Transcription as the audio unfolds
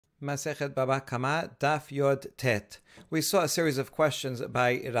Masechet Baba Kama, Daf Yod Tet. We saw a series of questions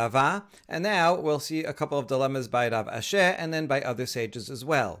by Rava, and now we'll see a couple of dilemmas by Rav Asher and then by other sages as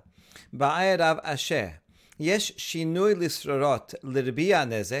well. Ba'ay Rav Asher, Yesh shinui lisrorot lirbiya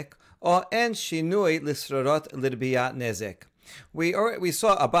nezek, or en shinui lisrorot lirbiya nezek. We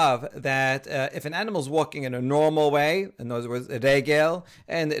saw above that if an animal is walking in a normal way, in other words, a regel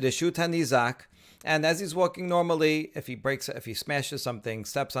and reshut hanizak, and as he's walking normally, if he smashes something,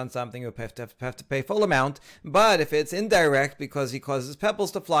 steps on something, he'll have to pay full amount. But if it's indirect because he causes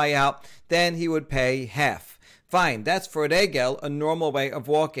pebbles to fly out, then he would pay half. Fine, that's for regel, a normal way of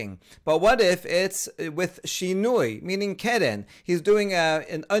walking. But what if it's with shinui, meaning keren? He's doing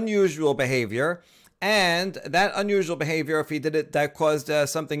an unusual behavior. And that unusual behavior, if he did it that caused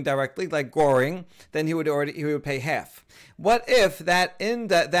something directly, like goring, then he would pay half. What if that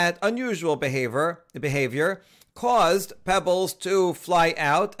unusual behavior caused pebbles to fly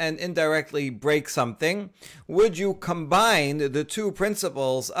out and indirectly break something? Would you combine the two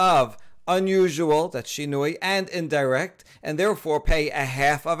principles of unusual, that's shinui, and indirect, and therefore pay a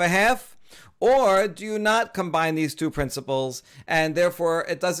half of a half? Or do you not combine these two principles, and therefore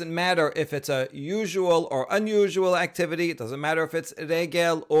it doesn't matter if it's a usual or unusual activity, it doesn't matter if it's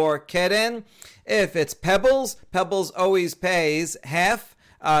regel or keren. If it's pebbles, pebbles always pays half,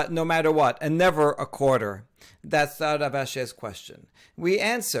 no matter what, and never a quarter. That's Rav Asher's question. We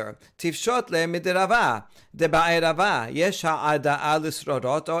answer, Tifshot le midirava, deba'e Rava, yesh ha'ada'a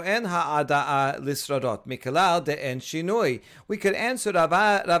lisrodot, or en ha'ada'a lisrodot, mikalal de en shinui. We could answer Rav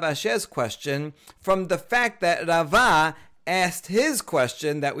Asher's question from the fact that Rava asked his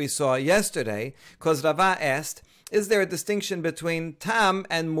question that we saw yesterday, because Rava asked, is there a distinction between tam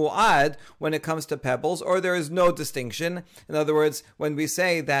and mu'ad when it comes to pebbles, or there is no distinction? In other words, when we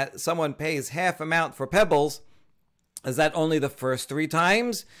say that someone pays half amount for pebbles, is that only the first 3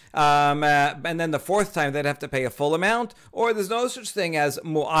 times? And then the 4th time they'd have to pay a full amount? Or there's no such thing as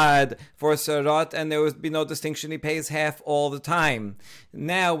mu'ad for sarot, and there would be no distinction, he pays half all the time.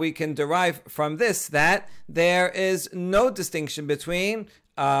 Now we can derive from this that there is no distinction between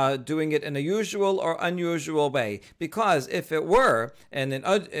doing it in a usual or unusual way, because if it were, and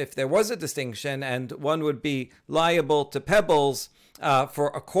if there was a distinction and one would be liable to pebbles for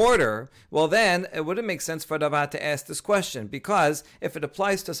a quarter, well then it wouldn't make sense for Rava to ask this question, because if it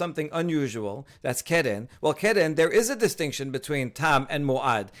applies to something unusual, that's keren, well keren, there is a distinction between tam and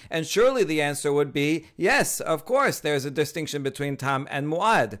mu'ad, and surely the answer would be yes, of course there's a distinction between tam and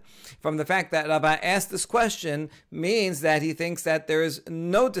mu'ad. From the fact that Rava asked this question means that he thinks that there is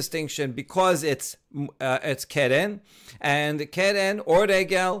no distinction because it's keren, and keren or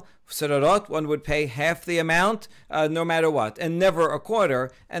regel, Sararot, one would pay half the amount no matter what, and never a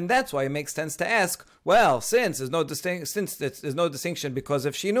quarter, and that's why it makes sense to ask, well, since there's no distinction because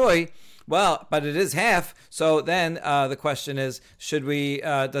of shinui, well, but it is half, so then the question is,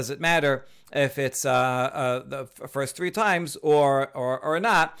 does it matter if it's the first 3 times or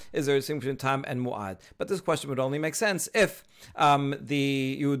not? Is there a distinction between tam and mu'ad? But this question would only make sense if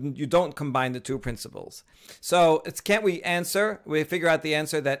you don't combine the two principles. So can't we figure out the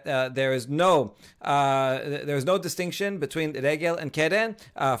answer that there is no distinction between regel and keren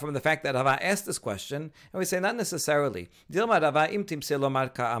from the fact that Rava asked this question, and we say not necessarily. Dilma Rava im timse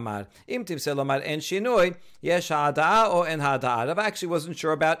lomar ka'amar, im timse lomar en shinui, yesh ha'ada'a or en ha'ada'a. Rava actually wasn't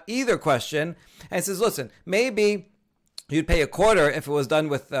sure about either question, and says, listen, maybe you'd pay a quarter if it was done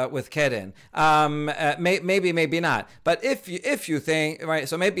with keren. Maybe not. But if you think, right,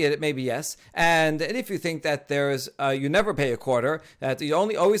 so maybe yes. And if you think that there's you never pay a quarter, that you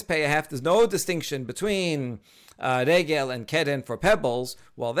always pay a half, there's no distinction between regel and keren for pebbles,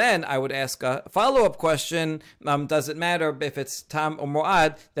 well then I would ask a follow-up question, does it matter if it's tam or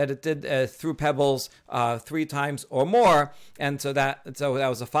mu'ad that it did through pebbles 3 times or more? And so that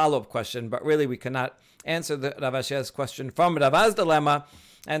was a follow-up question, but really we cannot answer the Rav Asher's question from Rava's dilemma,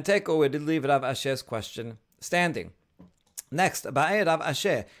 and leave Rav Asher's question standing. Next, Ba'ay Rav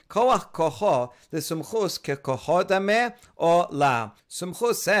Asher, Koach kocho l'sumchus kekocho dameh or la.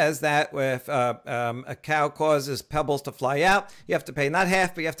 Sumchus says that if a cow causes pebbles to fly out, you have to pay not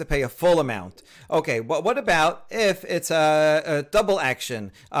half, but you have to pay a full amount. Okay, but what about if it's a double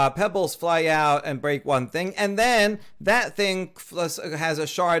action? Pebbles fly out and break one thing, and then that thing has a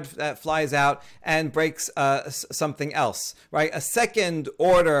shard that flies out and breaks something else, right? A second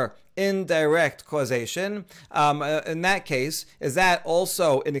order indirect causation. In that case, is that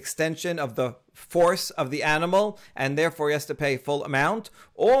also an extension of the force of the animal, and therefore he has to pay full amount,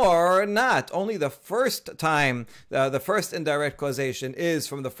 or not. Only the first time, the first indirect causation is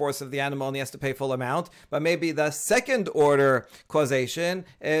from the force of the animal and he has to pay full amount, but maybe the second order causation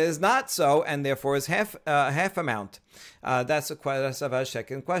is not so, and therefore is half amount. That's a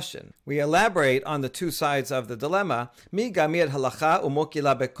second question. We elaborate on the two sides of the dilemma. Mi gamir halacha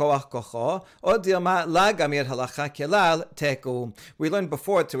umokila bekoach kocho, or dilma la gamir halacha kelal teku. We learned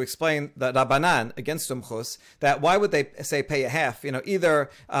before to explain the Rabbanan against Sumchus that why would they say pay a half? Either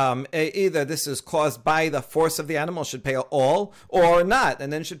this is caused by the force of the animal, should pay all, or not,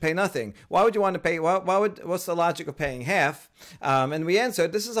 and then should pay nothing. Why would you want to pay? What's the logic of paying half? And we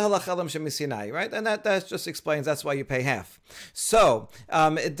answered, this is a halacha l'mshemisinai, right? And that just explains that's why you pay half. So, how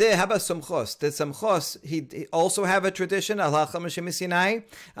about Sumchos? Did Sumchos, he also have a tradition, halacha l'mshemisinai,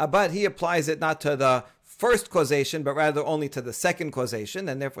 but he applies it not to the first causation, but rather only to the second causation,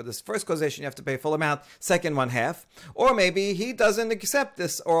 and therefore this first causation you have to pay full amount, second one half. Or maybe he doesn't accept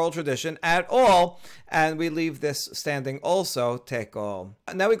this oral tradition at all, and we leave this standing also, teko.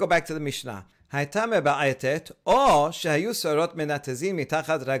 Now we go back to the Mishnah. הייתה מבעטת, או שהיו סורות מנתזים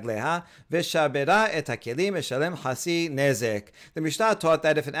מתחת רגליה, ושברה את הכלים משלם חצי נזק. The Mishnah taught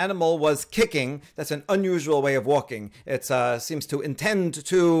that if an animal was kicking, that's an unusual way of walking. It seems to intend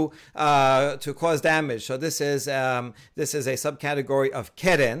to cause damage. So this is a subcategory of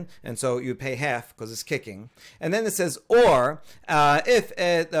keren, and so you pay half because it's kicking. And then it says, or if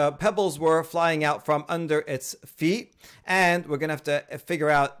the pebbles were flying out from under its feet, and we're going to have to figure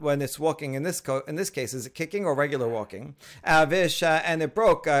out when it's walking in this case, is it kicking or regular walking? And it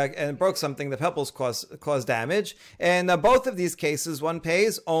broke something. The pebbles caused damage. In both of these cases, one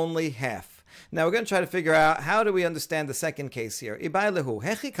pays only half. Now we're going to try to figure out how do we understand the second case here.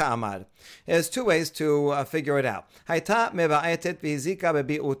 There's two ways to figure it out. Hayta meva'etet v'hizika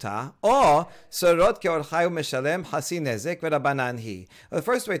bebi'uta, or sorot ke'orchayu meshalem hasi nezek v'rabanan hi. The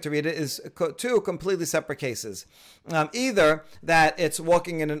first way to read it is two completely separate cases. Either that it's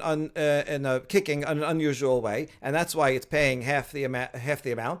walking in kicking in an unusual way, and that's why it's paying half the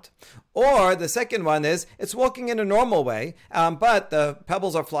amount. Or the second one is it's walking in a normal way, but the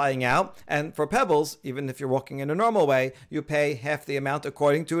pebbles are flying out. And for pebbles, even if you're walking in a normal way, you pay half the amount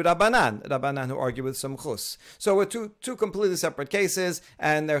according to Rabbanan who argue with Sumchus. So we're two completely separate cases,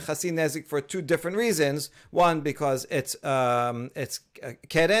 and they're chasi nezik for two different reasons. One, because it's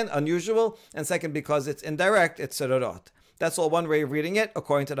keren, unusual, and second, because it's indirect, it's serorot. That's all one way of reading it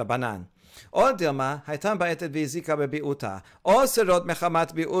according to Rabbanan. Or Dilma, Haitam Ba'etet Vizika Bebi'uta, or Serot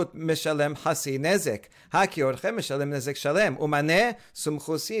Mechamat Bi'ut Meshalem Hasi Nezek, Haki Orchem Meshalem Nezek Shalem, Umane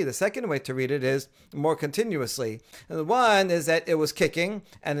Sumchusi. The second way to read it is more continuously. And the one is that it was kicking,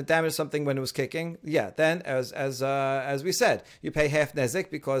 and it damaged something when it was kicking. Yeah, then, as we said, you pay half Nezek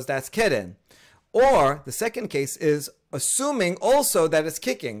because that's keren. Or the second case is assuming also that it's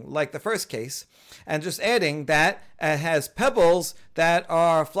kicking, like the first case, and just adding that it has pebbles that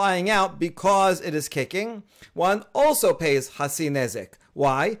are flying out because it is kicking. One also pays hasi nezek.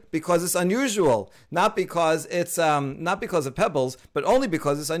 Why? Because it's unusual, not because it's not because of pebbles, but only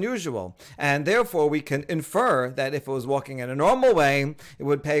because it's unusual. And therefore, we can infer that if it was walking in a normal way,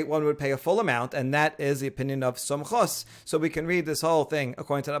 one would pay a full amount, and that is the opinion of Sumchos. So we can read this whole thing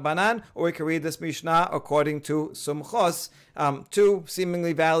according to Rabbanan, or we can read this Mishnah according to Sumchos. Two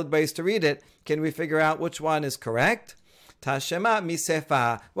seemingly valid ways to read it. Can we figure out which one is correct? Tashema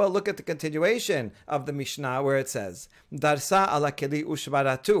misefa. Well, look at the continuation of the Mishnah where it says, Darsa ala keli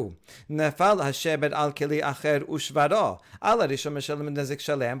ushvaratu. Nefal hashebed al keli acher ushvaro. Ala rishon meshalem nezek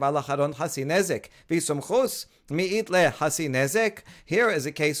shalem, vala charon hasi nezek. Visumchus. Mi'it le hasi nezek. Here is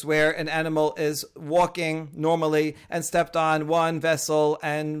a case where an animal is walking normally and stepped on one vessel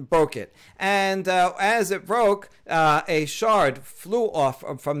and broke it. And as it broke, a shard flew off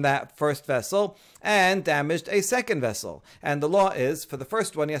from that first vessel and damaged a second vessel. And the law is, for the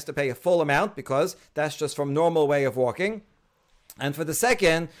first one, he has to pay a full amount because that's just from normal way of walking. And for the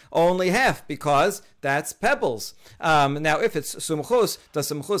second, only half, because that's pebbles. Now, if it's sumchus, does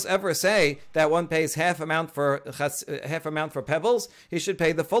sumchus ever say that one pays half amount for pebbles? He should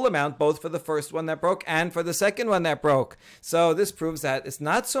pay the full amount, both for the first one that broke and for the second one that broke. So this proves that it's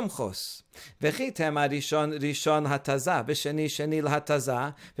not sumchus. V'chitema rishon hataza, v'sheni sheni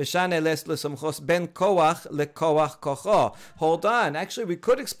l'hataza, v'shane les l'sumchos ben koach lekoach kocho. Hold on. Actually, we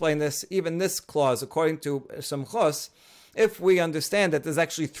could explain this, even this clause, according to sumchos, if we understand that there's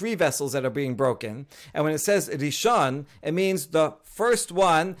actually 3 vessels that are being broken, and when it says Rishon, it means the first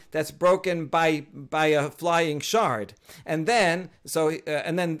one that's broken by a flying shard, and then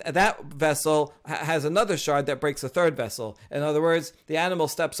that vessel has another shard that breaks a third vessel. In other words, the animal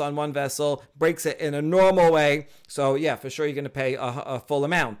steps on one vessel, breaks it in a normal way, so yeah, for sure you're going to pay a full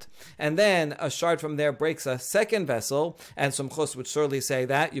amount. And then a shard from there breaks a second vessel, and Sumchos would surely say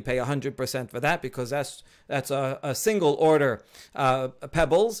that you pay 100% for that, because that's a single order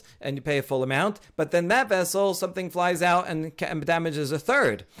pebbles, and you pay a full amount. But then that vessel, something flies out and damages a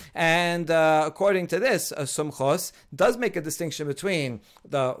third. And according to this, Sumchos does make a distinction between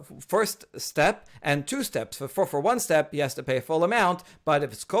the first step and 2 steps. For 1 step, he has to pay a full amount, but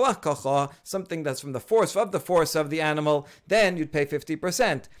if it's koach kocha, something that's from the force of the animal, then you'd pay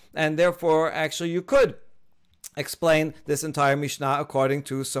 50%. And therefore, actually, you could explain this entire Mishnah according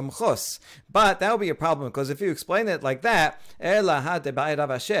to Sumchos. But that would be a problem, because if you explain it like that, but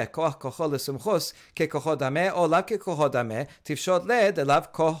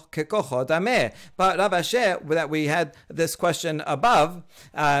Rav Asher, that we had this question above,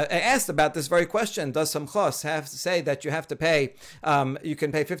 asked about this very question. Does Sumchos have to say that you have to pay, you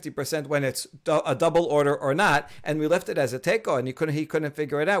can pay 50% when it's a double order or not? And we left it as a teko, and he couldn't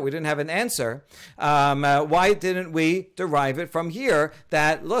figure it out. We didn't have an answer. Why didn't we derive it from here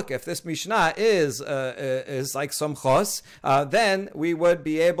that, look, if this Mishnah is like Sumchos, then we would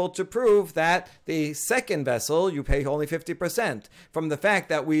be able to prove that the second vessel you pay only 50%. From the fact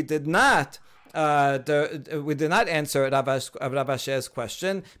that we did not answer Rav Asher's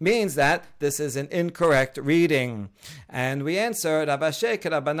question, means that this is an incorrect reading. And we answer Rav Asher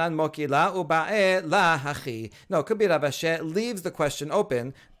k'Rabbanan mokila uba'eh la hachi. No, it could be Rav Asher leaves the question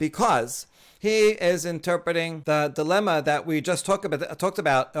open because he is interpreting the dilemma that we just talked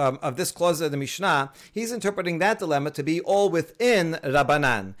about of this clause of the Mishnah. He's interpreting that dilemma to be all within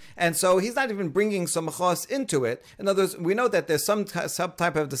Rabbanan. And so he's not even bringing Sumchos into it. In other words, we know that there's some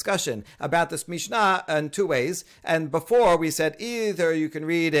type of discussion about this Mishnah in 2 ways. And before we said either you can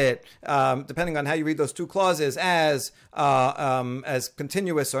read it, depending on how you read those 2 clauses, as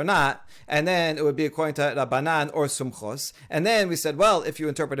continuous or not, and then it would be according to Rabbanan or Sumchos. And then we said, well, if you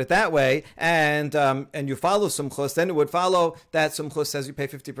interpret it that way, and you follow Sumchos, then it would follow that Sumchos says you pay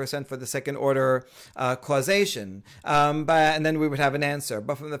 50% for the second order causation. And then we would have an answer.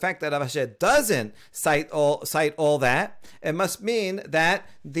 But from the fact that Rav Asher doesn't cite all that, it must mean that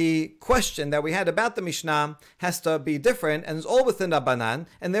the question that we had about the Mishnah has to be different and is all within Rabbanan,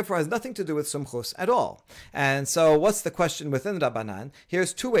 and therefore has nothing to do with Sumchos at all. And so what's the question within Rabbanan?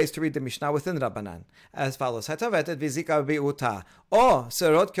 Here's 2 ways to read the Mishnah within Rabbanan, as follows. Hatavetet vizika bi'uta, o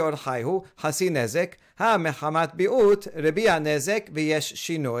serot keor chayhu hasi nezek, ha mechamat bi'ut rebia nezek v'yesh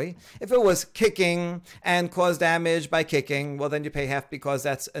shinoi. If it was kicking and caused damage by kicking, well then you pay half because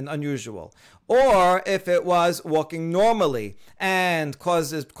that's an unusual. Or if it was walking normally and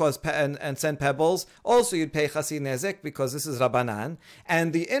and send pebbles, also you'd pay chasi nezek because this is Rabbanan.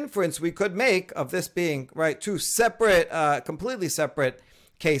 And the inference we could make of this being 2 separate, completely separate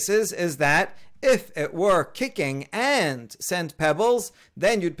cases is that if it were kicking and sent pebbles,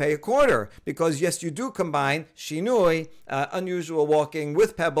 then you'd pay a quarter, because yes, you do combine shinui, unusual walking,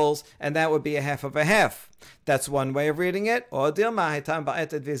 with pebbles, and that would be a half of a half. That's one way of reading it. Or the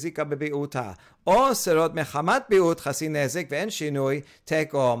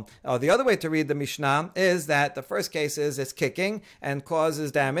other way to read the Mishnah is that the first case is it's kicking and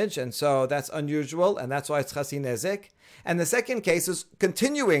causes damage, and so that's unusual, and that's why it's chasi nezek. And the second case is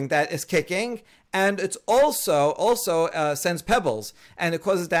continuing, that is kicking, and it's also sends pebbles, and it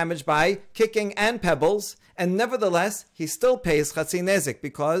causes damage by kicking and pebbles, and nevertheless he still pays chatzi nezik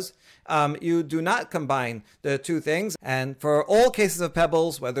because you do not combine the 2 things. And for all cases of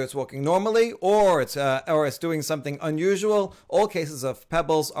pebbles, whether it's walking normally or it's doing something unusual, all cases of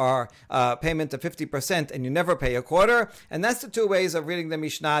pebbles are payment of 50%, and you never pay a quarter. And that's the 2 ways of reading the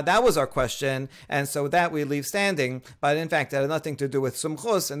Mishnah. That was our question, and so that we leave standing. But in fact, that had nothing to do with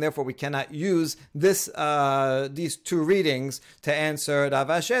Sumchos, and therefore we cannot use these 2 readings to answer Rav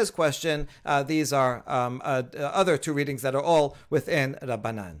Asher's question. These are other 2 readings that are all within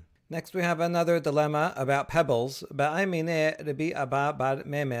Rabbanan. Next, we have another dilemma about pebbles. So Rabbi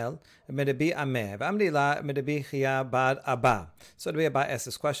Abba asked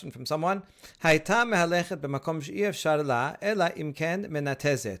this question from someone. If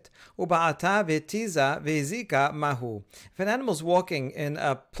an animal's walking in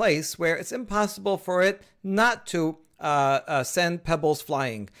a place where it's impossible for it not to send pebbles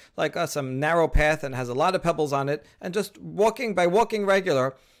flying, like some narrow path and has a lot of pebbles on it, and just walking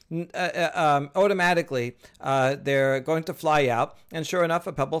regular, automatically they're going to fly out, and sure enough,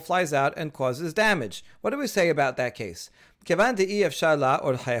 a pebble flies out and causes damage. What do we say about that case? Do we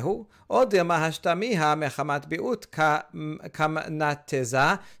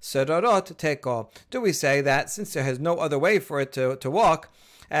say that since there has no other way for it to walk,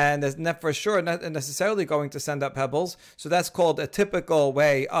 and there's not for sure not necessarily going to send up pebbles, so that's called a typical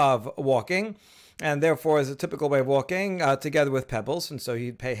way of walking, and therefore is a typical way of walking together with pebbles, and so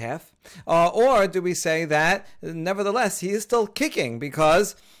you'd pay half? Or do we say that nevertheless he is still kicking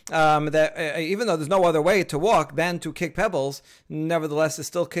because even though there's no other way to walk than to kick pebbles, nevertheless is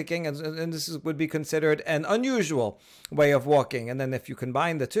still kicking, and this would be considered an unusual way of walking. And then if you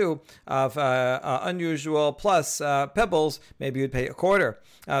combine the two of unusual plus pebbles, maybe you'd pay a quarter.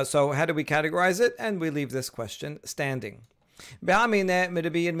 So how do we categorize it? And we leave this question standing.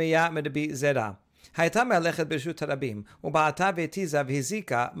 הייתה מהלכת ברשות הרבים, ובעטה והתיזה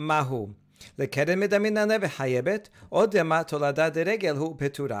והזיקה מהו? לקרן מדמיננה וחייבת, או דמה תולדה דרגל הוא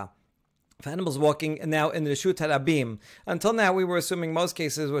פטורה. If animals walking now in Reshut HaRabim, until now we were assuming most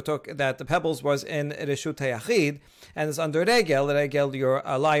cases that the pebbles was in Reshut HaYachid, and it's under Regel. Regel, you're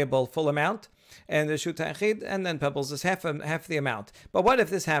liable full amount, and Reshut HaYachid, and then pebbles is half the amount. But what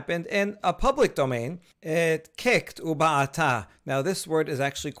if this happened in a public domain? It kicked uba'ata. Now this word is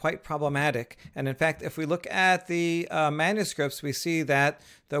actually quite problematic, and in fact, if we look at the manuscripts, we see that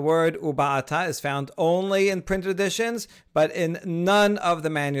the word uba'ata is found only in printed editions, but in none of the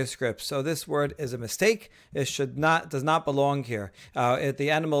manuscripts. So this word is a mistake. It does not belong here.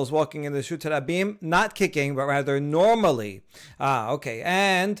 The animal is walking in the Reshut HaRabim, not kicking, but rather normally. Okay,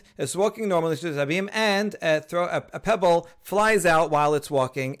 and it's walking normally in the Reshut HaRabim, and a pebble flies out while it's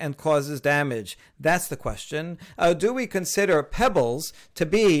walking and causes damage. That's the question. Do we consider pebbles to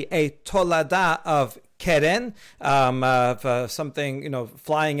be a tolada of keren, something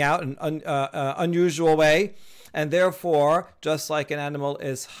flying out in an unusual way, and therefore, just like an animal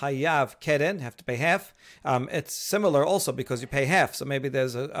is hayav keren, have to pay half, it's similar also because you pay half. So maybe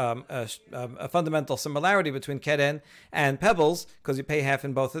there's a fundamental similarity between keren and pebbles because you pay half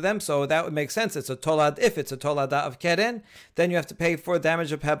in both of them. So that would make sense. It's a tolad. If it's a tolada of keren, then you have to pay for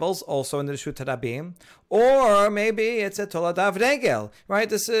damage of pebbles also in the Reshut HaRabim. Or maybe it's a tolada of regel, right?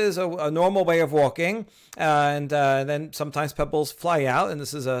 This is a normal way of walking, and then sometimes pebbles fly out, and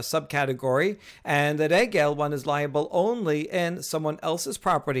this is a subcategory. And the regel one is liable only in someone else's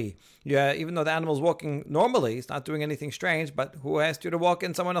property. Yeah, even though the animal is walking normally, it's not doing anything strange, but who asked you to walk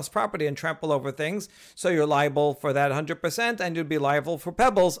in someone else's property and trample over things? So you're liable for that 100%, and you'd be liable for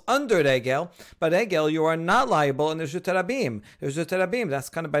pebbles under regel. But regel, you are not liable in the Reshut HaRabim. Reshut HaRabim, that's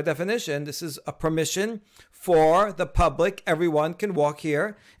kind of by definition, this is a permission for the public. Everyone can walk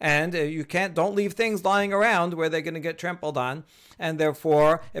here, and don't leave things lying around where they're going to get trampled on. And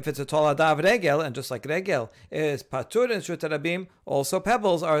therefore, if it's a tolada of regel, and just like regel is patur in Reshut HaRabim, also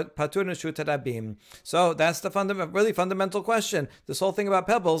pebbles are patur in Reshut HaRabim. So that's the really fundamental question. This whole thing about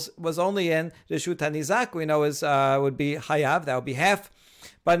pebbles was only in Reshut HaNizak, we know would be hayav, that would be half.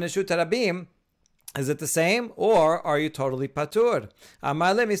 But in Reshut HaRabim, is it the same, or are you totally patur?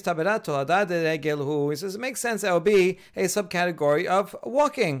 He says it makes sense. That would be a subcategory of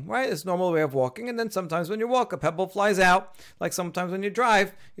walking, right? It's a normal way of walking, and then sometimes when you walk, a pebble flies out. Like sometimes when you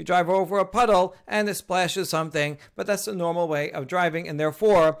drive over a puddle and it splashes something. But that's a normal way of driving, and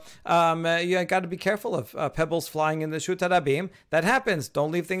therefore you got to be careful of pebbles flying in the Reshut HaRabim. That happens.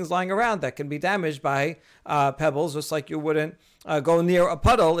 Don't leave things lying around that can be damaged by pebbles, just like you wouldn't go near a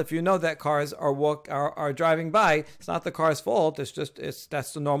puddle if you know that cars are driving by. It's not the car's fault.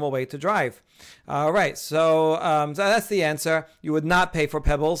 That's the normal way to drive. All right. So that's the answer. You would not pay for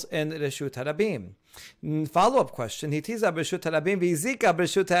pebbles in Reshut HaRabim. Follow-up question.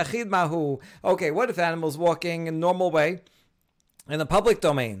 Okay, what if animals walking in normal way in the public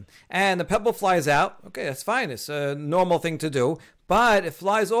domain and the pebble flies out? Okay, that's fine. It's a normal thing to do. But it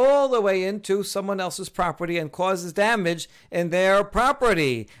flies all the way into someone else's property and causes damage in their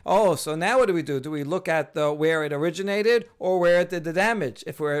property. Oh, so now what do? Do we look at where it originated or where it did the damage?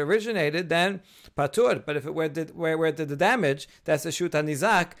 If where it originated, then patur. But if where it did the damage, that's the Reshut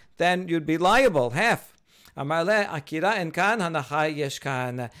HaNizak, then you'd be liable, half. Amarle Akira and Kan Hanacha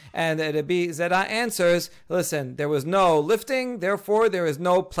Yeshkan. And Rabbi Zera answers, listen, there was no lifting, therefore there is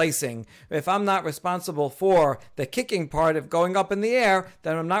no placing. If I'm not responsible for the kicking part of going up in the air,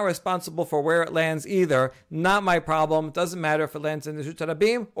 then I'm not responsible for where it lands either. Not my problem. It doesn't matter if it lands in the Reshut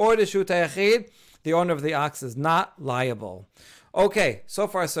HaRabim or the Reshut HaYachid. The owner of the ox is not liable. Okay, so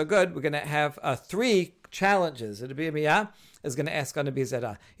far so good. We're going to have 3 challenges. It'll be is going to ask on the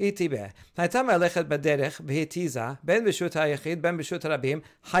Bizera. Itibe. Haytam alechet baderech v'hitiza ben b'shut hayachid ben b'shut harabim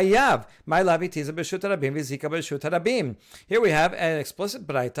hayav. My love hitiza b'shut harabim v'zika b'shut harabim. Here we have an explicit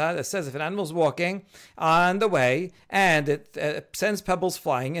braita that says if an animal is walking on the way and it sends pebbles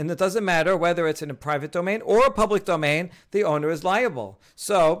flying, and it doesn't matter whether it's in a private domain or a public domain, the owner is liable.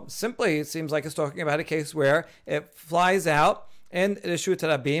 So simply, it seems like it's talking about a case where it flies out in the Reshut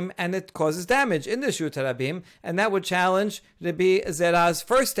Rabim and it causes damage in the Reshut Rabim, and that would challenge Rabbi Zera's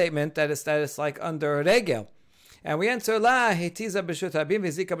first statement that it's like under regel. And we answer, La, hetiza b'shut rabim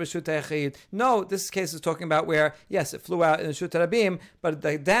v'zika b'shut hayachid. No, this case is talking about where, yes, it flew out in the Reshut Rabim, but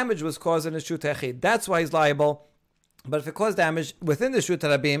the damage was caused in the Reshut hayachid. That's why he's liable. But if it caused damage within the Reshut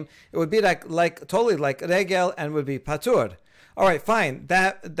Rabim, it would be like totally like regel and would be patur. All right, fine.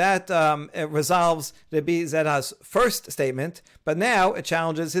 That it resolves Rabbi Zera's first statement, but now it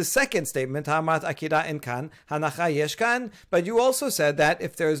challenges his second statement. Hamat akira in kan hanacha yesh kan. But you also said that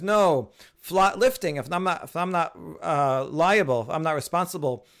if there is no lifting, if I'm not liable, if I'm not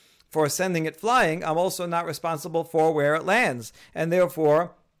responsible for sending it flying, I'm also not responsible for where it lands, and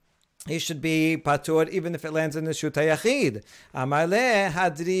therefore he should be patur even if it lands in the Reshut hayachid. Amaleh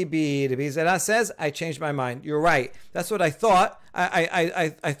hadribi. Rabbi Zera says, I changed my mind. You're right. That's what I thought.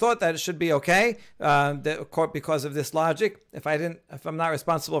 I thought that it should be okay because of this logic. If I'm not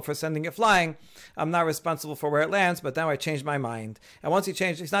responsible for sending it flying, I'm not responsible for where it lands. But now I changed my mind. And once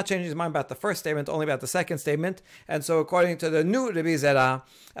he's not changing his mind about the first statement, only about the second statement. And so according to the new Rabbi Zera,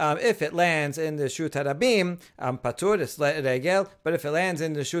 if it lands in the Reshut Harabim, patur, it's regel. But if it lands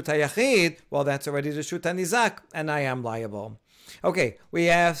in the Reshut hayachid, well, that's already the Reshut hanizak, and I am liable. Okay, we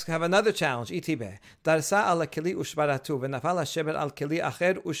have another challenge. Itibe. Darsa al keli ushbaratu v'nafal hasheber al keli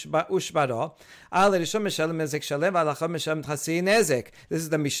acher ushbaro al rishon meshalem nezek shalem al achar meshalem chasi nezek. This is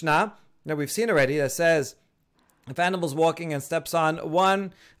the Mishnah that we've seen already that says if animal's walking and steps on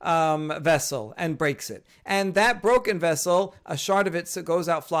one vessel and breaks it, and that broken vessel, a shard of it goes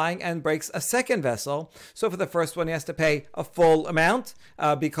out flying and breaks a second vessel. So for the first one, he has to pay a full amount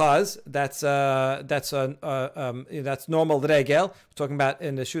because that's normal regel. We're talking about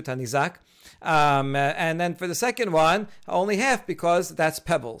in the Reshut hanizak. And then for the second one, only half because that's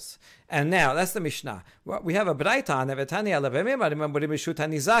pebbles. And now, that's the Mishnah. We have a Braita on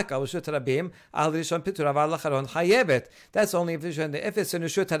That's only if it's in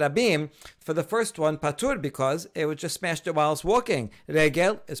Reshut Harabim. For the first one, patur, because it would just smash it while it's walking.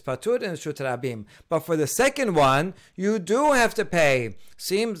 Regel is patur in Reshut Harabim. But for the second one, you do have to pay.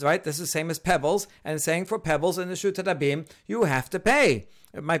 Seems, right, this is the same as pebbles, and saying for pebbles in the Reshut Harabim, you have to pay.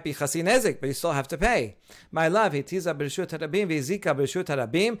 It might be chasi nezik, but you still have to pay. My love, hitiza b'reshut harabim v'zika b'reshut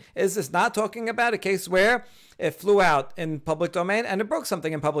harabim. Is this not talking about a case where it flew out in public domain and it broke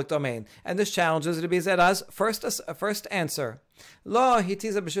something in public domain? And this challenges Rabbi Zera's first answer. Lo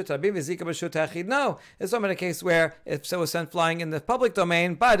hitiza b'reshut harabim v'zika b'reshut hayachid. No, it's not a case where it was sent flying in the public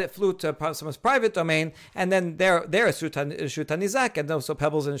domain, but it flew to someone's private domain, and then there is Reshut hanizak, and also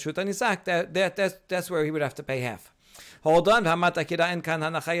pebbles in Reshut hanizak. That's where he would have to pay half. Hold on, hold on,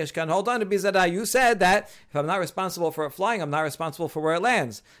 Rabbi Zera. You said that if I'm not responsible for it flying, I'm not responsible for where it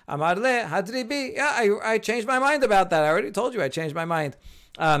lands. Yeah, I changed my mind about that. I already told you I changed my mind.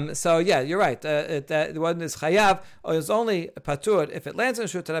 So yeah, you're right. The one is chayav, or is only patur if it lands in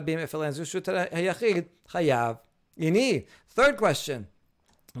Reshut Harabim. If it lands in Reshut hayachid, chayav. Yini. Third question.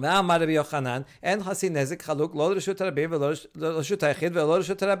 ואמר רבי יוחנן, אין חסי נזק חלוק לא לרשות הרבים ולא לרשות היחיד ולא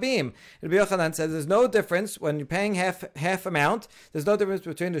לרשות הרבים. Rabbi Yochanan says there's no difference when you're paying half amount. There's no difference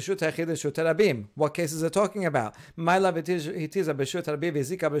between reshut hayachid and reshut harabim. What cases are talking about? My love, it is a b'reshut harabim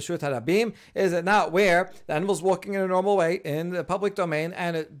v'zika b'reshut harabim. Is it not where the animal's walking in a normal way in the public domain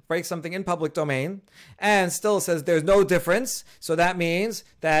and it breaks something in public domain, and still says there's no difference? So that means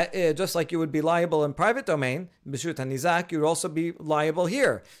that just like you would be liable in private domain, b'reshut hanizak, you'd also be liable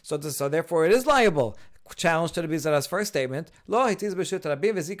here. So therefore it is liable. Challenge to the Bizara's first statement. Lo hitiz b'reshut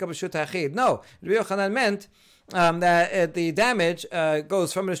harabim v'zika b'reshut hayachid. No, Rabbi Yochanan meant that the damage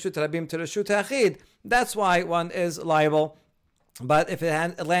goes from Reshut Harabim to Reshut hayachid. That's why one is liable. But if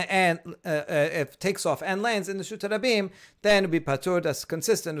it takes off and lands in the Reshut Harabim, then it will be patur. That's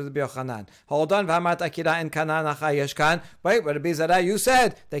consistent with the Rabbi Yochanan. Hold on, v'hamat akira in kana nacha yesh kan. Wait, what Rabbi Zera, you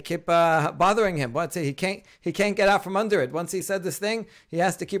said they keep bothering him. Once he can't get out from under it. Once he said this thing, he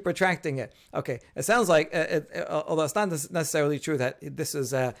has to keep retracting it. Okay, it sounds like, although it's not necessarily true that this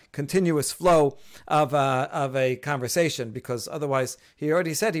is a continuous flow of a conversation, because otherwise he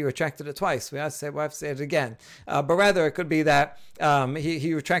already said he retracted it twice. We have to say it again. But rather, it could be that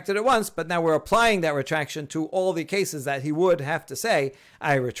he retracted it once, but now we're applying that retraction to all the cases that he would have to say,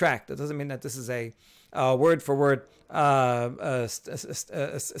 I retract. That doesn't mean that this is a word for word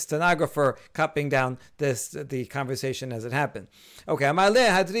stenographer copying down the conversation as it happened. Okay, Amaleh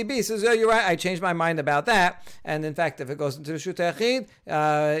Hadribi says, oh, you're right, I changed my mind about that. And in fact, if it goes into the Reshut Yachid,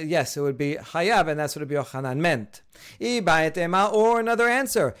 yes, it would be Hayav, and that's what Rabbi Yochanan meant. Or another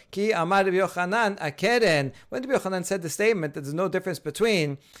answer. Ki Amar Rabbi Yochanan Akeren. When Rabbi Yochanan said the statement that there's no difference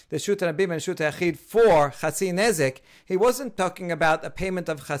between the Reshut Rabim and Reshut Yachid for Chatzi Nezek, he wasn't talking about a payment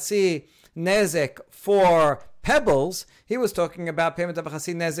of Chatzi Nezek for pebbles. He was talking about payment of a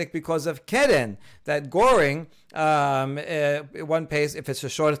Chatzi Nezek because of Keren, that goring, one pays, if it's a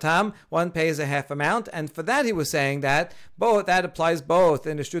short time, one pays a half amount, and for that he was saying that that applies both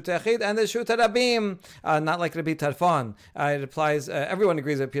in the Reshut Yachid and the Reshut Rabim, not like Rabbi Tarfon. It applies, everyone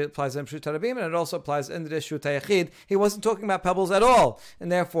agrees that it applies in Reshut Rabim, and it also applies in the Reshut Yachid. He wasn't talking about pebbles at all,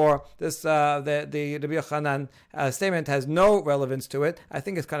 and therefore this the Rabbi Yochanan statement has no relevance to it. I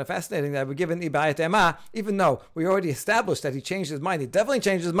think it's kind of fascinating that we're given Ibayat Ema, even though we already established that he changed his mind. He definitely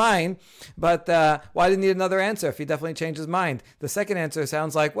changed his mind, but why did he need another answer if he definitely changed his mind? The second answer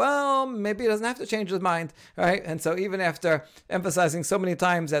sounds like, well, maybe he doesn't have to change his mind, right? And so even after emphasizing so many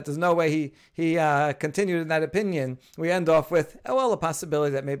times that there's no way he continued in that opinion, we end off with, a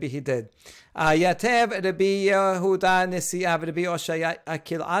possibility that maybe he did. Yatev Rabbi Yehuda Nisi'ah Rabbi Oshaya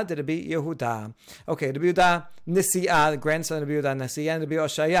Akil'ad Rabbi Yehuda. Okay, Rabbi Yehuda Nisi'ah, the grandson of Rabbi Yehuda Nisi'ah, and Rabbi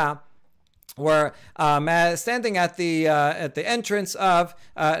Oshaya were standing at the entrance of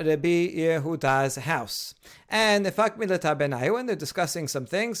Rabbi Yehuda's house. And and they're discussing some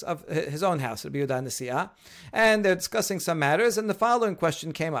things of his own house, Rabbi Yehuda Nisi'ah, and they're discussing some matters, and the following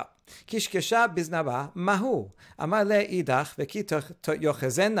question came up. Kishkesha biznava mahu amar le idach v'ki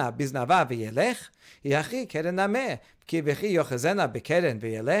yochezena biznava v'yelech yachi keren nameh ki v'chi yochezena b'keren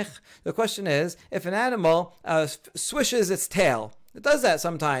v'yelech. The question is, if an animal swishes its tail, it does that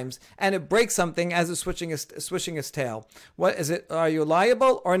sometimes, and it breaks something as it's swishing its tail. What is it? Are you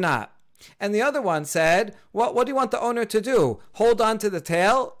liable or not? And the other one said, what do you want the owner to do? Hold on to the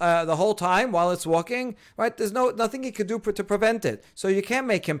tail the whole time while it's walking? Right? There's nothing he could do to prevent it. So you can't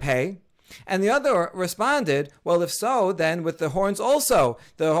make him pay. And the other responded, well, if so, then with the horns also,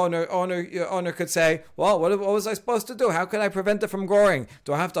 the owner could say, well, what was I supposed to do? How could I prevent it from goring?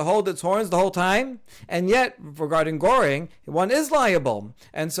 Do I have to hold its horns the whole time? And yet, regarding goring, one is liable.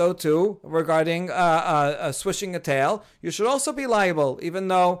 And so too, regarding swishing a tail, you should also be liable, even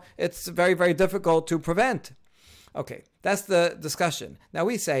though it's very, very difficult to prevent. Okay, that's the discussion. Now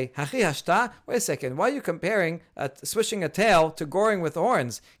we say, Hachi hashta, wait a second, why are you comparing swishing a tail to goring with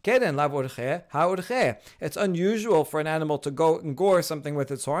horns? Keden lav urche, ha urche. It's unusual for an animal to go and gore something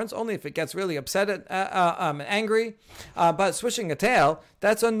with its horns, only if it gets really upset and angry. But swishing a tail,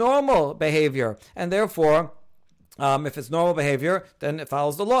 that's a normal behavior, and therefore, if it's normal behavior, then it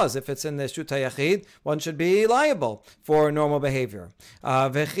follows the laws. If it's in the Reshut Yachid, one should be liable for normal behavior.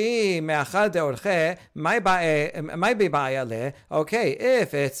 Okay,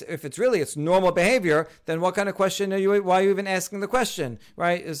 if it's really its normal behavior, then what kind of question why are you even asking the question,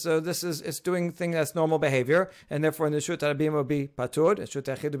 right? So it's doing thing that's normal behavior, and therefore in the Reshut Rabim will be patur, the Reshut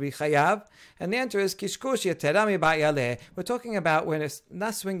Yachid will be chayav, and the answer is kishkush yeterami ba'yaleh. We're talking about when it's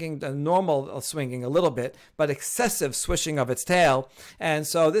not swinging the normal swinging a little bit, but excessive swishing of its tail. And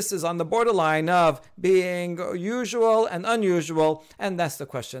so this is on the borderline of being usual and unusual, and that's the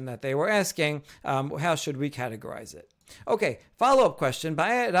question that they were asking. How should we categorize it? Okay, follow-up question.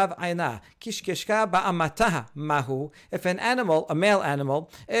 If an animal, a male animal,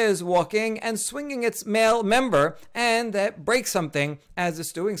 is walking and swinging its male member and that breaks something as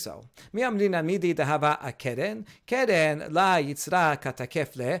it's doing so.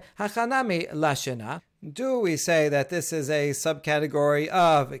 Do we say that this is a subcategory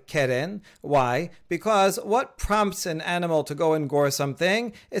of keren? Why? Because what prompts an animal to go and gore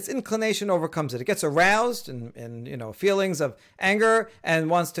something? Its inclination overcomes it. It gets aroused and feelings of anger and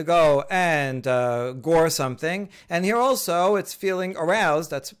wants to go and gore something. And here also it's feeling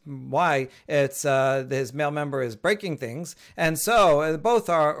aroused. That's why it's his male member is breaking things. And so both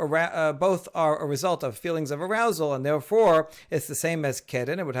are a result of feelings of arousal, and therefore it's the same as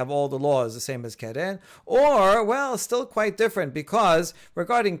keren. It would have all the laws the same as keren. Or, well, still quite different, because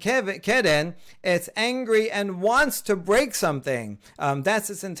regarding keren, it's angry and wants to break something. That's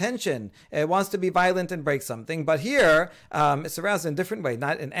its intention. It wants to be violent and break something. But here, it's aroused in a different way,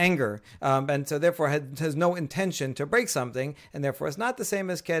 not in anger. And so therefore has no intention to break something, and therefore it's not the same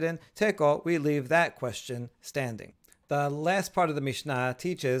as keren. Teko, we leave that question standing. The last part of the Mishnah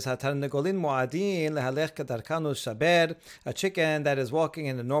teaches a chicken that is walking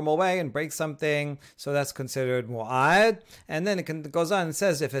in a normal way and breaks something, so that's considered mu'ad. And then it goes on and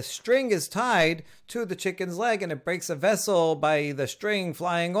says if a string is tied to the chicken's leg and it breaks a vessel by the string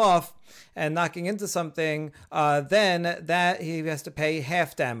flying off and knocking into something, then that he has to pay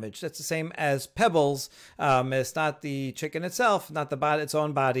half damage. That's the same as pebbles. It's not the chicken itself, not the body, its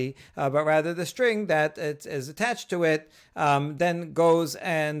own body, but rather the string that is attached to it, then goes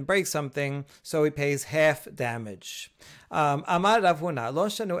and breaks something, so he pays half damage. Amar Rav Huna, lo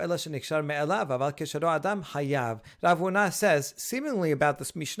shanu ela shenikshar me'elav, aval kesharo adam hayav. Rav Huna says, seemingly about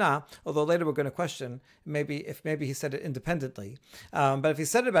this Mishnah, although later we're going to question maybe he said it independently. But if he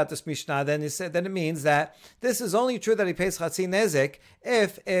said it about this Mishnah, then it means that this is only true that he pays chatzi nezek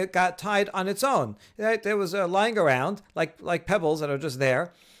if it got tied on its own. Right? It was lying around like pebbles that are just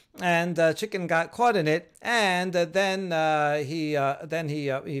there, and chicken got caught in it, and then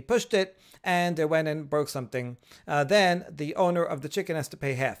he pushed it, and it went and broke something. Then the owner of the chicken has to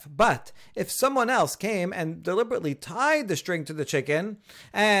pay half. But if someone else came and deliberately tied the string to the chicken,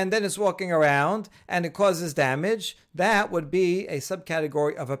 and then it's walking around and it causes damage, that would be a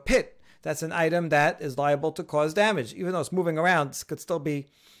subcategory of a pit. That's an item that is liable to cause damage. Even though it's moving around, this could still be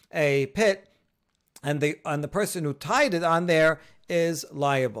a pit, and the person who tied it on there is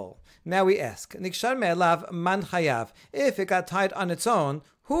liable. Now we ask, Nikshar me'elav man chayav. If it got tied on its own,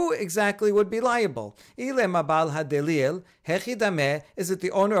 who exactly would be liable? Is it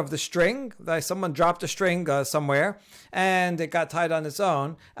the owner of the string? Someone dropped a string somewhere and it got tied on its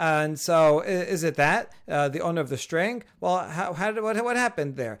own, and so is it that the owner of the string? Well, what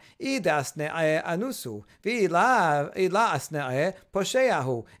happened there? If the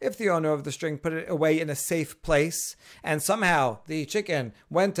owner of the string put it away in a safe place, and somehow the chicken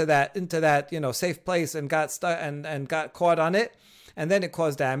went into that safe place and got stuck and got caught on it, and then it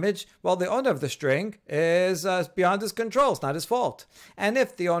caused damage, well, the owner of the string is beyond his control. It's not his fault. And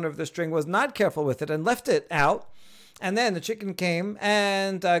if the owner of the string was not careful with it and left it out, and then the chicken came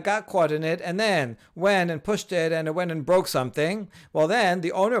and got caught in it, and then went and pushed it, and it went and broke something, well, then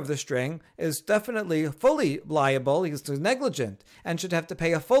the owner of the string is definitely fully liable. He's negligent and should have to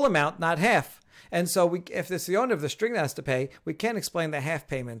pay a full amount, not half. And so if it's the owner of the string that has to pay, we can't explain the half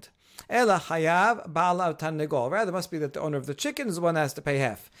payment. Ela chayav ba'al tarnegol. Rather, it must be that the owner of the chicken is the one that has to pay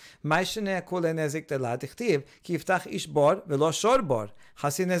half. Ma'isheneh kule nezik dela dichtiv ki yiftach ish bor velo shor bor.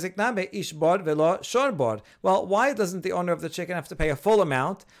 Hasi nezik name ish bor velo shor bor. Well, why doesn't the owner of the chicken have to pay a full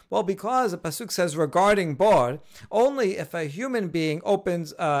amount? Well, because the pasuk says regarding bor, only if a human being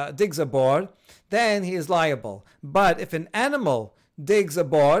digs a bor, then he is liable. But if an animal digs a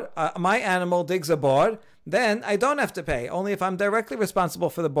bor, my animal digs a bor, then I don't have to pay. Only if I'm directly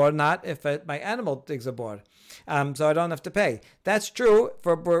responsible for the board, not if my animal digs a board. So I don't have to pay. That's true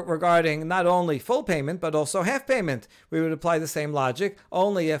regarding not only full payment, but also half payment. We would apply the same logic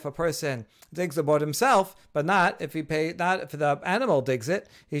only if a person digs the board himself, but not if the animal digs it.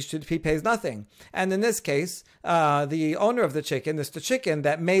 He pays nothing. And in this case, the owner of the chicken, the chicken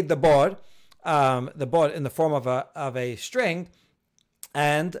that made the board in the form of a string,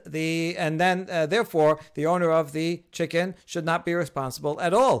 and then therefore the owner of the chicken should not be responsible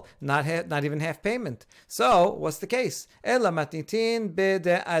at all, not even half payment. So what's the case? Ela matnitin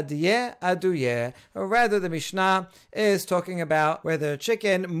b'de'adiyeh aduyeh. Or rather, the Mishnah is talking about where the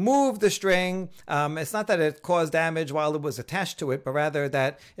chicken moved the string. It's not that it caused damage while it was attached to it, but rather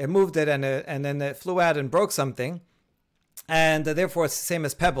that it moved it and then it flew out and broke something. And therefore, it's the same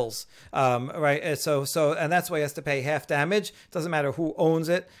as pebbles, right? So, and that's why he has to pay half damage. It doesn't matter who owns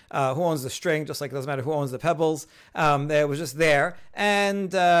it, who owns the string, just like it doesn't matter who owns the pebbles. It was just there,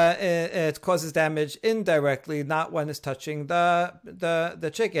 and it causes damage indirectly, not when it's touching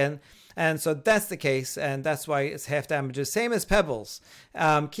the chicken. And so that's the case, and that's why it's half damages, same as pebbles.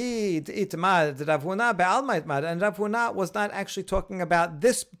 And Rav Huna was not actually talking about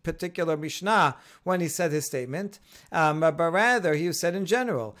this particular Mishnah when he said his statement, but rather he said in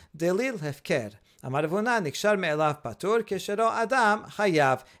general, Delil hefker. If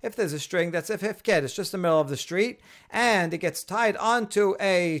there's a string that's hefker, it's just the middle of the street, and it gets tied onto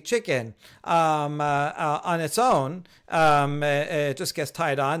a chicken on its own, it just gets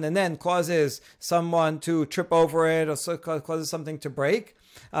tied on and then causes someone to trip over it or causes something to break,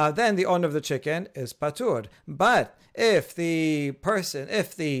 then the owner of the chicken is patur. But if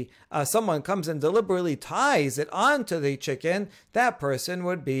someone comes and deliberately ties it onto the chicken, that person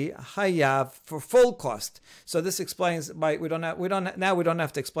would be hayav for full cost. So this explains why we don't have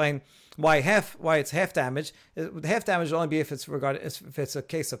to explain Why it's half damage? Half damage will only be if it's a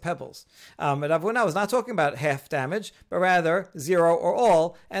case of pebbles. But Rav Huna was not talking about half damage, but rather 0 or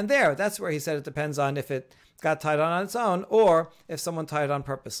all. And that's where he said it depends on if it got tied on its own, or if someone tied it on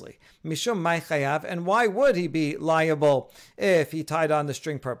purposely. Mishum mai chayav, and why would he be liable if he tied on the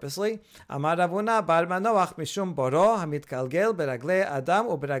string purposely? Amar Rav Huna bar manoach mishum boro hamitkalgel beragle adam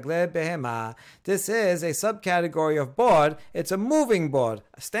uberagle behema. This is a subcategory of board. It's a moving board,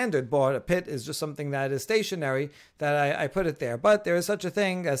 a standard board. A pit is just something that is stationary, that I put it there. But there is such a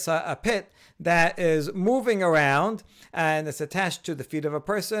thing as a pit that is moving around, and it's attached to the feet of a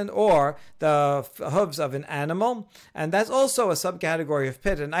person or the hooves of an animal, and that's also a subcategory of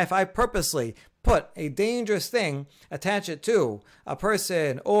pit. And if I purposely put a dangerous thing, attach it to a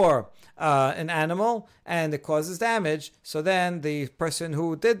person or an animal, and it causes damage, so then the person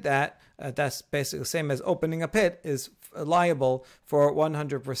who did that, that's basically the same as opening a pit, is liable for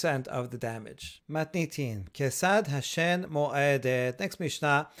 100% of the damage. Matnitin, Kesad Hashen Mo'edet. Next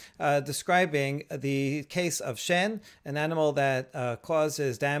Mishnah, describing the case of Shen, an animal that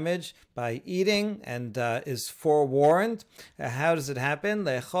causes damage by eating and is forewarned. How does it happen?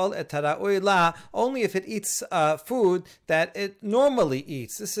 Lechol et tara'ui la, only if it eats food that it normally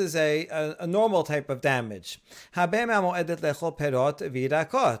eats. This is a normal type of damage. Habema mo'edet lechol perot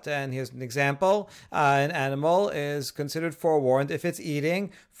v'irakot. And here's an example. An animal is considered forewarned if it's eating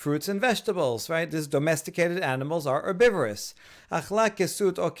fruits and vegetables, right? These domesticated animals are herbivorous. Achla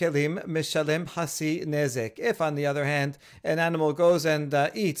kesut o kelim mishalem hasi nezek. If, on the other hand, an animal goes and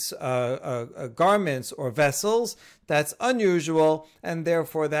eats garments or vessels, that's unusual, and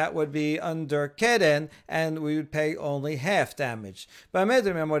therefore that would be under keren, and we would pay only half damage.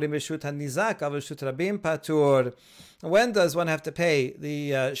 When does one have to pay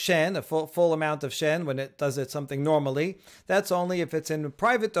the shen, a full amount of shen, when it does something normally? That's only if it's in the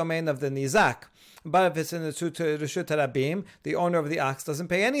private domain of the nizak. But if it's in the Reshut Rabim, the owner of the ox doesn't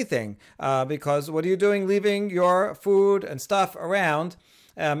pay anything, because what are you doing leaving your food and stuff around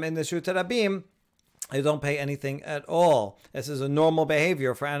in the Reshut Rabim? You don't pay anything at all. This is a normal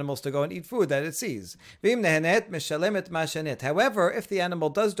behavior for animals to go and eat food that it sees. However, if the animal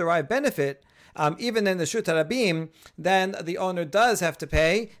does derive benefit, even in the Shut Rabim, then the owner does have to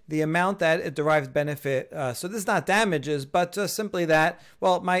pay the amount that it derives benefit. So this is not damages, but just simply that,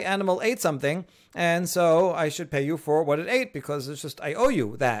 well, my animal ate something, and so I should pay you for what it ate, because it's just, I owe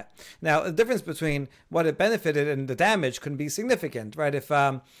you that. Now, the difference between what it benefited and the damage can be significant, right? If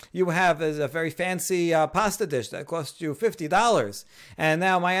you have a very fancy pasta dish that costs you $50, and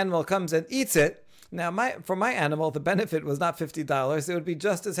now my animal comes and eats it, now, for my animal, the benefit was not $50. It would be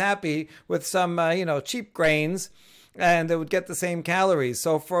just as happy with some, cheap grains, and it would get the same calories.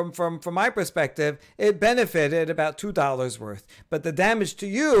 So from my perspective, it benefited about $2 worth. But the damage to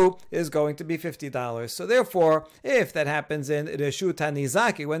you is going to be $50. So therefore, if that happens in Reshut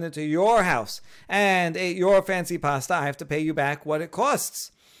HaNizak, went into your house and ate your fancy pasta, I have to pay you back what it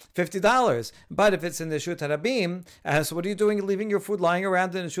costs. $50. But if it's in the Reshut Rabim, so what are you doing leaving your food lying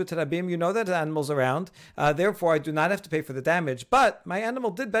around in the Reshut Rabim? You know that the animal's around. Therefore, I do not have to pay for the damage. But my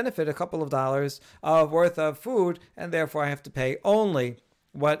animal did benefit a couple of dollars worth of food, and therefore I have to pay only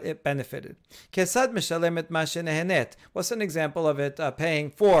what it benefited. Kesad mishalemet ma shenehenet. What's an example of it paying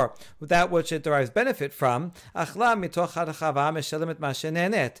for that which it derives benefit from? Achla mitoch harchava mishalemet ma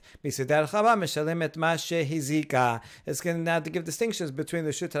shenehenet. Misidar harchava mishalemet ma shehizika. It's going to now to give distinctions between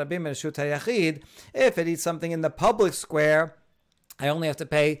the Reshut Rabim and Reshut HaYachid. If it eats something in the public square, I only have to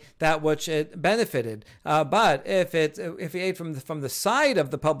pay that which it benefited. But if he ate from the side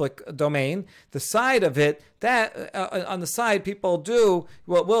of the public domain, the side of it, that on the side people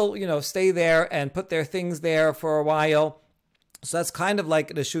will stay there and put their things there for a while. So that's kind of like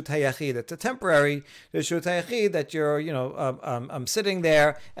the Reshut HaYachid. It's a temporary Reshut HaYachid that you're, sitting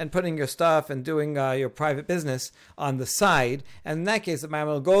there and putting your stuff and doing your private business on the side. And in that case, if my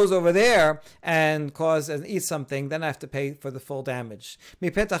animal goes over there and eats something, then I have to pay for the full damage.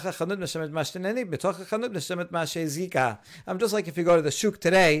 Just like if you go to the shuk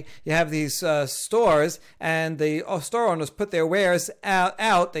today, you have these stores, and the store owners put their wares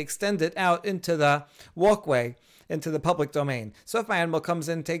out, they extend it out into the walkway, into the public domain. So if my animal comes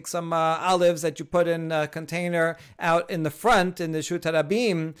in, takes some olives that you put in a container out in the front in the Reshut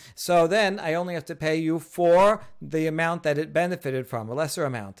Rabim, so then I only have to pay you for the amount that it benefited from, a lesser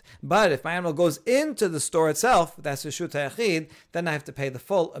amount. But if my animal goes into the store itself, that's Reshut HaYachid, then I have to pay the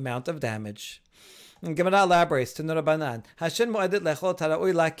full amount of damage. And Gemara elaborates to Nurabanan. Hashem mo'edet lechol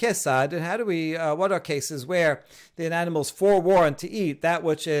tara'ui la kesad. And how do we? What are cases where the animal's forewarned to eat that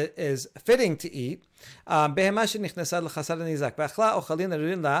which is fitting to eat? בהמה שנכנסה לחסר הנזק, ואכלה אוכלין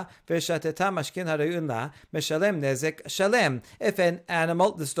הראויים לה, ושתתה משכין הראויים לה, משלם נזק שלם. If an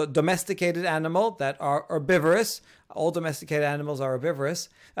animal, this domesticated animal that are herbivorous, all domesticated animals are herbivorous,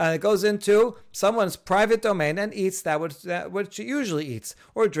 it goes into someone's private domain and eats that which it usually eats,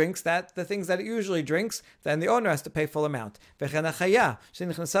 or drinks the things that it usually drinks, then the owner has to pay full amount. וכן החיה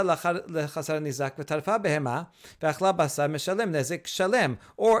שנכנסה לחסר הנזק וטרפה בהמה, ואכלה בשר משלם נזק שלם.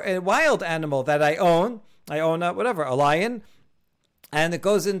 Or a wild animal that I own a lion, and it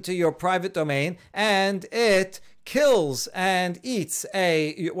goes into your private domain and it kills and eats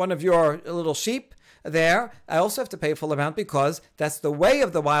one of your little sheep there, I also have to pay full amount because that's the way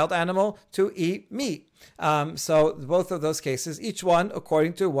of the wild animal to eat meat. So both of those cases, each one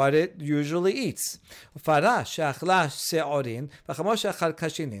according to what it usually eats. פרה שאכלה שעורין, וחמור שאכל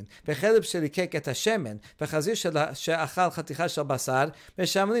קשינין, וחלב שליקק את השמן, וחזיר שאכל חתיכה של בשר,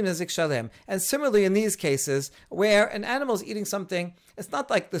 משלמים נזק שלם. And similarly in these cases, where an animal is eating something, it's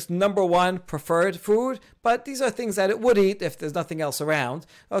not like this number one preferred food, but these are things that it would eat if there's nothing else around.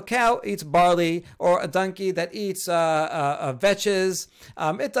 A cow eats barley, or a donkey that eats vetches.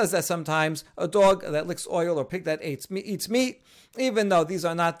 It does that sometimes. A dog that licks oil, or pig that eats meat, even though these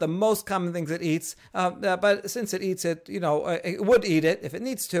are not the most common things it eats. But since it eats it, it would eat it if it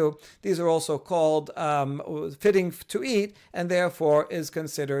needs to. These are also called fitting to eat, and therefore is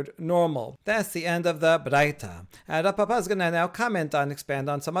considered normal. That's the end of the Braita. Rav Papa is going to now expand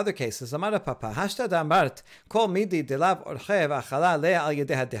on some other cases. Amar Rav Papa, Hashta damart kol midi delav orchev achala le al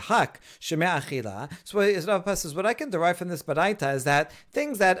yedeh dehak shemei achila. So Rav Papa says, what I can derive from this Braita is that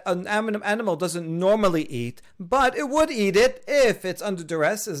things that an animal doesn't normally eat, but it would eat it if it's under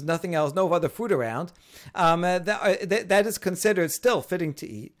duress, there's nothing else, no other food around, that is considered still fitting to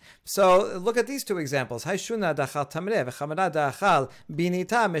eat. So look at these two examples. Hayshuna dachal tamreh v'chamara dachal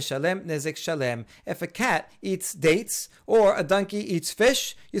binita meshalem nezek shalem. If a cat eats dates or a donkey eats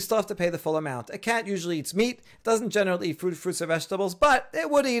fish, you still have to pay the full amount. A cat usually eats meat, doesn't generally eat fruits or vegetables, but it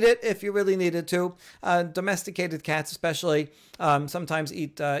would eat it if you really needed to. Domesticated cats especially sometimes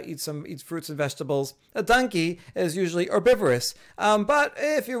eat fruits and vegetables. A donkey is usually herbivorous, but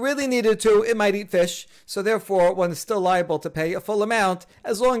if you really needed to, it might eat fish. So therefore, one is still liable to pay a full amount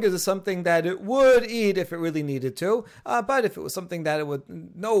as long as it's something that it would eat if it really needed to. But if it was something that it would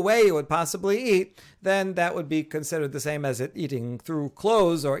no way it would possibly eat, then that would be considered the same as it eating through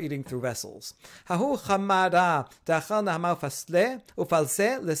clothes or eating through vessels. Hahu chamara dachal nahama fasle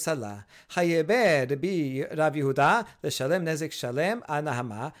ufalse lesala hayebe bi Rav Yehuda leshalem nezek shalem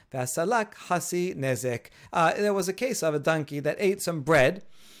anahama vasalak hasi nezek. There was a case of a donkey that ate some bread,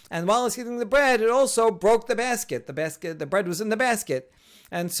 and while it's eating the bread, it also broke the basket. The bread was in the basket.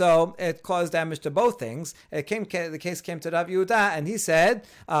 And so it caused damage to both things. The case came to Rav Yehuda, and he said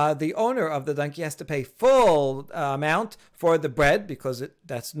the owner of the donkey has to pay full amount for the bread because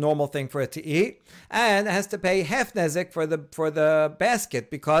that's normal thing for it to eat, and it has to pay half nezek for the basket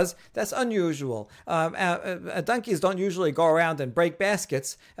because that's unusual. Donkeys don't usually go around and break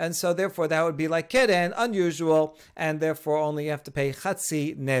baskets, and so therefore that would be like keren, unusual, and therefore only you have to pay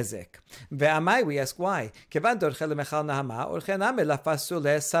chatzi nezek. Ve'amai, we ask why. Kevan dorche lemechal nahama orche name lafasu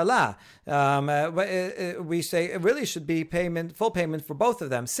lesala. We say it really should be full payment for both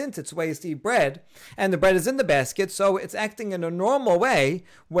of them, since it's ways to eat bread, and the bread is in the basket, so it's acting in a normal way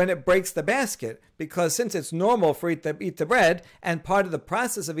when it breaks the basket, because since it's normal for it to eat the bread, and part of the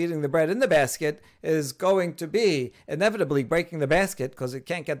process of eating the bread in the basket is going to be inevitably breaking the basket because it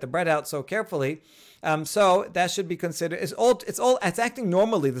can't get the bread out so carefully. So that should be considered. It's acting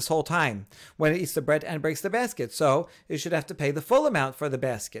normally this whole time when it eats the bread and breaks the basket. So it should have to pay the full amount for the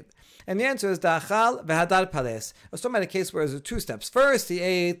basket. And the answer is da'achal v'hadar pales. I was talking about a case where there's two steps. First, he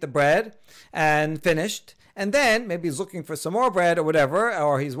ate the bread and finished. And then maybe he's looking for some more bread or whatever,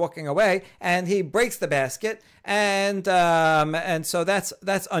 or he's walking away, and he breaks the basket, and so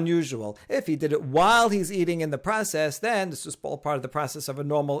that's unusual. If he did it while he's eating in the process, then this is all part of the process of a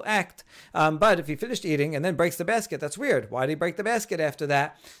normal act. But if he finished eating and then breaks the basket, that's weird. Why did he break the basket after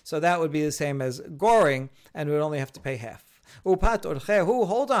that? So that would be the same as goring, and we would only have to pay half. Upat orchehu,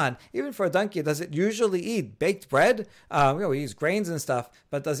 hold on. Even for a donkey, does it usually eat baked bread? He eats grains and stuff,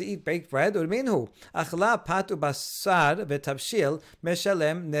 but does it eat baked bread? Urminhu. Achla patu basar v'tabshil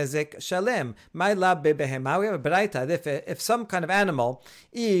meshalem nezek shalem. My lab bebehema. We have a braita. If some kind of animal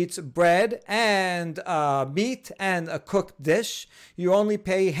eats bread and meat and a cooked dish, you only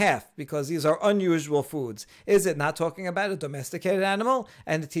pay half because these are unusual foods. Is it not talking about a domesticated animal?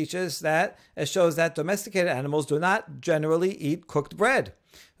 And it shows that domesticated animals do not generally normally eat cooked bread.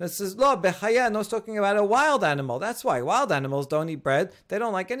 This is lo bechaya. No, it's talking about a wild animal. That's why wild animals don't eat bread. They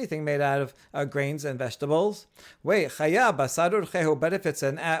don't like anything made out of grains and vegetables. Wait, chaya basarur chehu. But if it's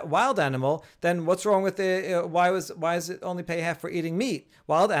a wild animal, then what's wrong with the? Why is it only pay half for eating meat?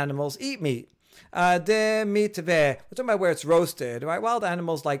 Wild animals eat meat. De meat ve. We're talking about where it's roasted, right? Wild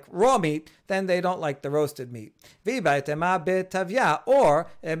animals like raw meat, then they don't like the roasted meat. Or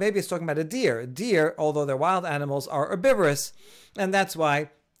maybe it's talking about a deer. Deer, although they're wild animals, are herbivorous, and that's why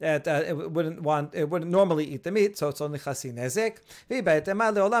it wouldn't normally eat the meat, so it's only chasi nezek.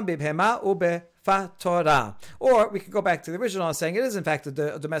 Or we could go back to the original saying it is in fact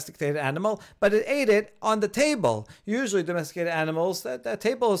a domesticated animal, but it ate it on the table. Usually domesticated animals, that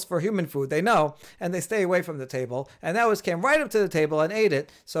table is for human food, they know, and they stay away from the table. And that came right up to the table and ate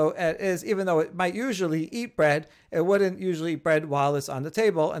it. So it is, even though it might usually eat bread, it wouldn't usually eat bread while it's on the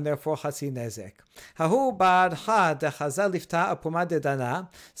table, and therefore chasi nezek. Hahu bar ha de chazal lifta apuma de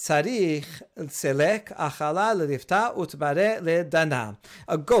dana sarich selek achala lifta utbare le dana.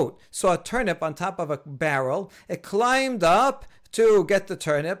 A goat saw a turnip on top of a barrel. It climbed up to get the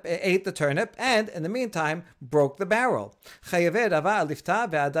turnip, it ate the turnip, and in the meantime broke the barrel.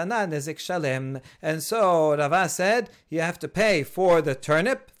 And so Rava said, you have to pay for the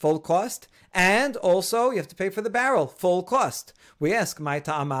turnip, full cost, and also you have to pay for the barrel, full cost. We ask, my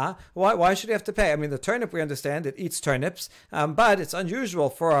ta'ama, why should you have to pay? I mean, the turnip, we understand, it eats turnips, but it's unusual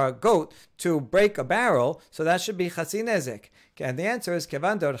for a goat to break a barrel, so that should be chasi nezek. And the answer is,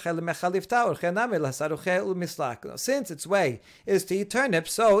 since its way is to eat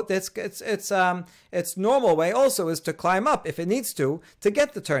turnips, so its normal way also is to climb up if it needs to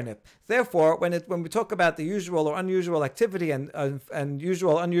get the turnip. Therefore, when we talk about the usual or unusual activity and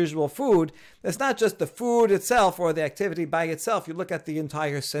usual unusual food, it's not just the food itself or the activity by itself. You look at the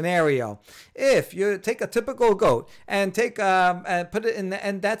entire scenario. If you take a typical goat and put it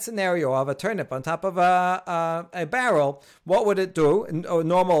in that scenario of a turnip on top of a barrel, what would it do? A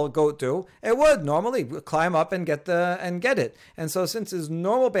normal goat do? It would normally climb up and get it. And so, since it's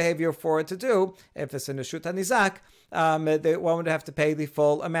normal behavior for it to do, if it's in a shut hanizak, one would have to pay the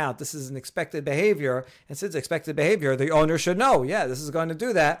full amount. This is an expected behavior, and since expected behavior, the owner should know, this is going to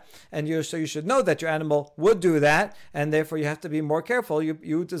do that, and you should know that your animal would do that, and therefore you have to be more careful.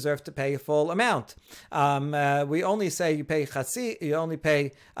 You deserve to pay a full amount. We only say you only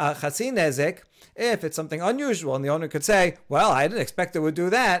pay chasi nezek if it's something unusual, and the owner could say, well, I didn't expect it would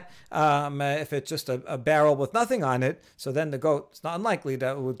do that. If it's just a barrel with nothing on it, so then the goat, it's not unlikely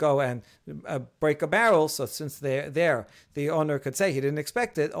that it would go and break a barrel. So since the owner could say he didn't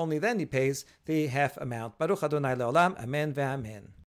expect it, only then he pays the half amount. Baruch Adonai le'olam, amen ve'amen.